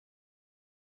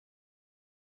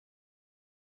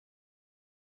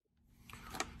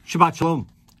Shabbat Shalom.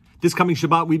 This coming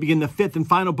Shabbat, we begin the fifth and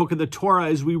final book of the Torah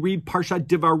as we read Parshat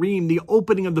Devarim, the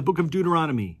opening of the book of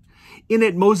Deuteronomy. In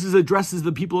it, Moses addresses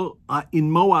the people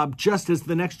in Moab just as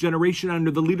the next generation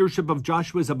under the leadership of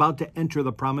Joshua is about to enter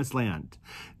the promised land.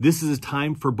 This is a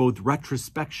time for both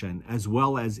retrospection as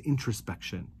well as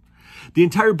introspection. The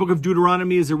entire book of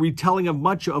Deuteronomy is a retelling of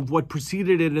much of what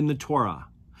preceded it in the Torah.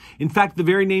 In fact, the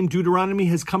very name Deuteronomy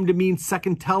has come to mean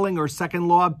second telling or second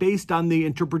law based on the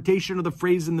interpretation of the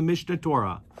phrase in the Mishnah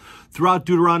Torah. Throughout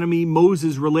Deuteronomy,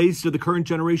 Moses relays to the current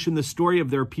generation the story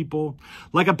of their people.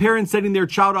 Like a parent sending their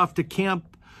child off to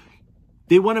camp,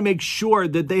 they want to make sure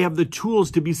that they have the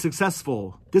tools to be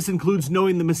successful. This includes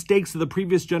knowing the mistakes of the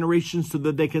previous generation so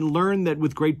that they can learn that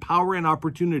with great power and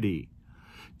opportunity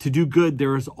to do good,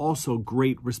 there is also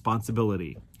great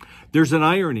responsibility. There's an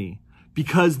irony,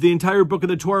 because the entire book of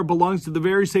the Torah belongs to the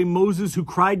very same Moses who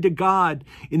cried to God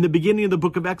in the beginning of the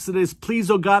book of Exodus, "Please,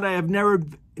 O God, I have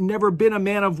never been a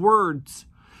man of words."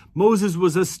 Moses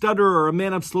was a stutterer, a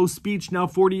man of slow speech. Now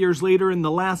 40 years later, in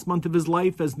the last month of his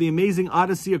life, as the amazing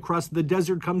odyssey across the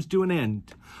desert comes to an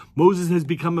end, Moses has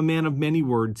become a man of many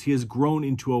words. He has grown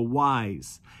into a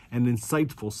wise and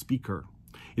insightful speaker.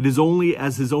 It is only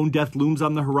as his own death looms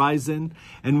on the horizon,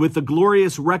 and with the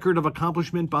glorious record of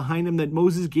accomplishment behind him, that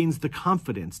Moses gains the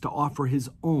confidence to offer his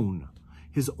own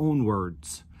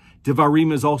words.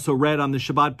 Devarim is also read on the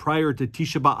Shabbat prior to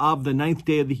Tisha B'Av, the 9th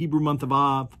day of the Hebrew month of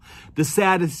Av, the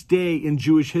saddest day in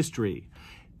Jewish history.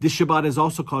 This Shabbat is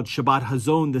also called Shabbat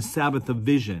Hazon, the Sabbath of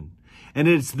Vision, and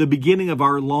it's the beginning of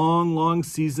our long, long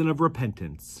season of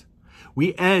repentance.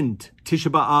 We end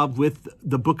Tisha B'Av with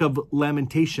the book of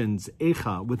Lamentations,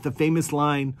 Echa, with the famous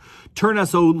line, "Turn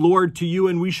us, O Lord, to you,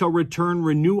 and we shall return,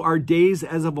 renew our days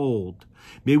as of old."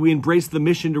 May we embrace the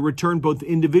mission to return both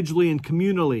individually and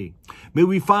communally. May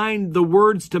we find the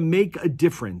words to make a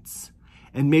difference.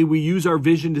 And may we use our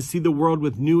vision to see the world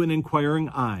with new and inquiring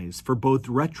eyes for both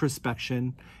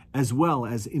retrospection as well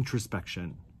as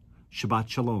introspection. Shabbat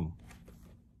Shalom.